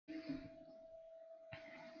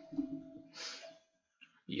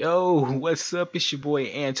Yo, what's up? It's your boy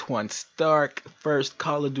Antwon Stark. First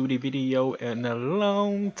Call of Duty video in a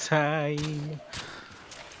long time.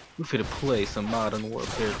 We finna play some Modern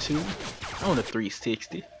Warfare 2 on the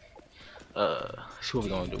 360. So what we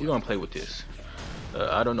gonna do? We're gonna play with this.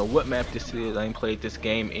 I don't know what map this is. I ain't played this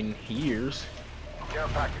game in years.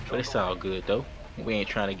 But it's all good though. We ain't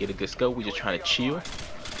trying to get a good scope. We just trying to chill.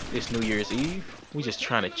 It's New Year's Eve. We just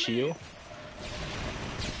trying to chill. You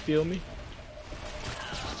feel me?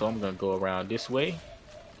 So I'm gonna go around this way.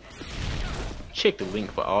 Check the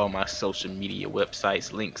link for all my social media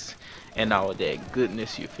websites, links, and all that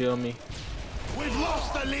goodness. You feel me? We've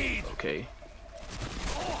lost the lead. Okay.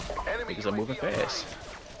 Because I'm moving fast.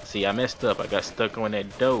 See, I messed up. I got stuck on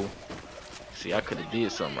that dough. See, I could have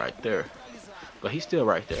did something right there, but he's still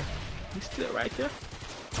right there. He's still right there.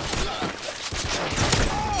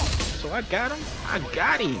 So I got him. I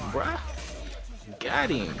got him, bruh. Got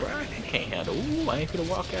him, bruh. He can't handle. Ooh, I ain't gonna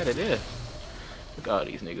walk out of there. Look at all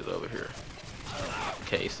these niggas over here.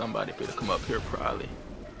 Okay, somebody better come up here probably.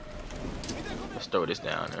 Let's throw this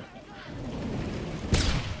down there.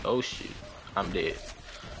 Oh shit, I'm dead.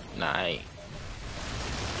 Nah, I ain't.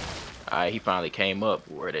 Alright, he finally came up.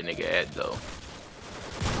 Where that nigga at though?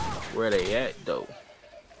 Where they at though?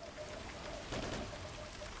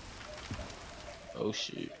 Oh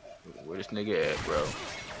shit, where this nigga at, bro?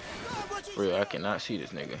 For real, I cannot see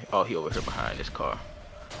this nigga. Oh, he over here behind this car.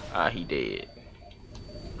 Ah, he dead.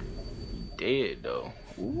 He dead though.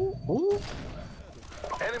 Ooh, ooh.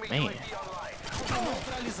 Man.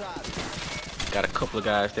 Got a couple of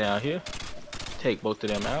guys down here. Take both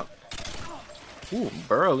of them out. Ooh,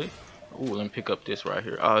 Burley. Ooh, let me pick up this right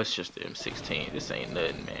here. Oh, it's just the M16. This ain't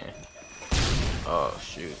nothing, man. Oh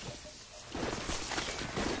shoot.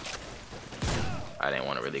 I didn't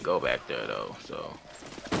want to really go back there though, so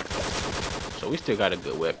we still got a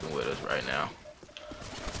good weapon with us right now.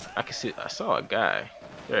 I can see. I saw a guy.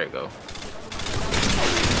 There you go.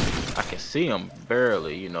 I can see him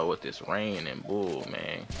barely, you know, with this rain and bull,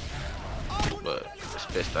 man. But it's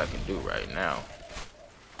the best I can do right now.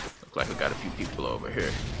 Looks like we got a few people over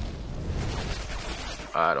here.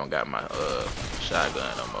 I don't got my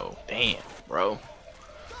shotgun no more. Damn, bro.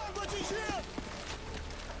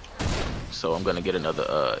 So I'm gonna get another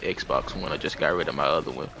Xbox One. I just got rid of my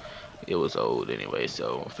other one. It was old anyway,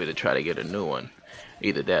 so I'm finna try to get a new one.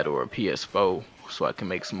 Either that or a PS4 so I can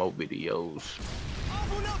make some more videos.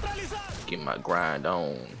 Get my grind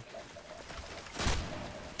on.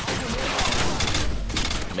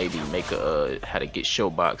 Maybe make a how to get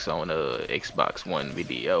Showbox on a Xbox One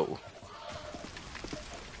video.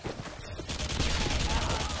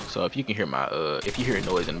 So if you can hear my if you hear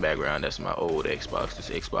noise in the background, that's my old Xbox. This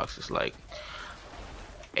Xbox is like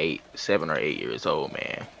 7 or 8 years old,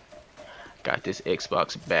 man. Got this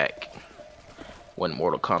Xbox back when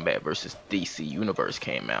Mortal Kombat vs. DC Universe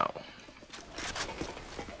came out.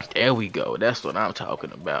 There we go. That's what I'm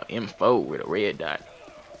talking about. M4 with a red dot.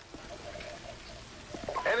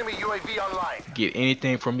 Enemy UAV online. Get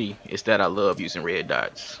anything from me. It's that I love using red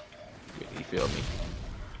dots. You feel me?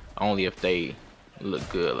 Only if they look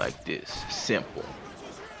good like this. Simple.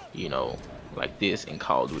 You know, like this in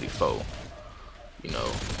Call of Duty 4. You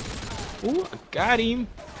know. Ooh, I got him.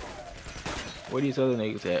 Where these other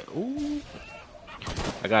niggas at? Ooh.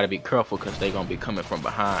 I gotta be careful because they gonna be coming from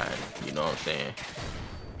behind. You know what I'm saying?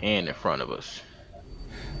 And in front of us.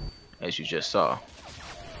 As you just saw.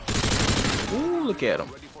 Ooh, look at him.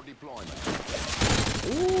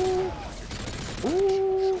 Ooh.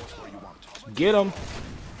 Ooh. Get him.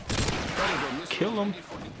 Kill him.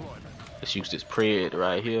 Let's use this pred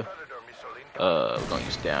right here. We're gonna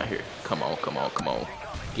use down here. Come on, come on, come on.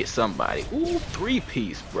 Get somebody. Ooh,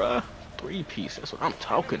 3-piece, bruh. 3-piece. That's what I'm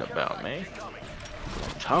talking about, man.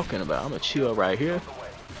 What I'm talking about. I'm gonna chill right here.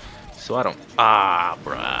 So I don't. Ah,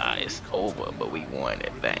 bruh. It's over, but we won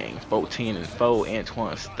that thing. 14-4.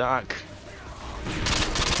 Antwon Stock.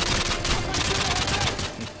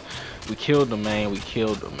 We killed the man. We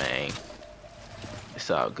killed the man.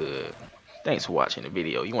 It's all good. Thanks for watching the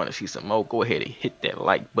video. You want to see some more? Go ahead and hit that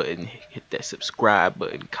like button, hit that subscribe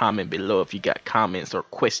button, comment below if you got comments or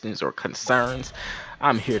questions or concerns.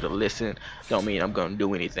 I'm here to listen. Don't mean I'm gonna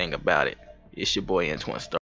do anything about it. It's your boy Antwon Stark.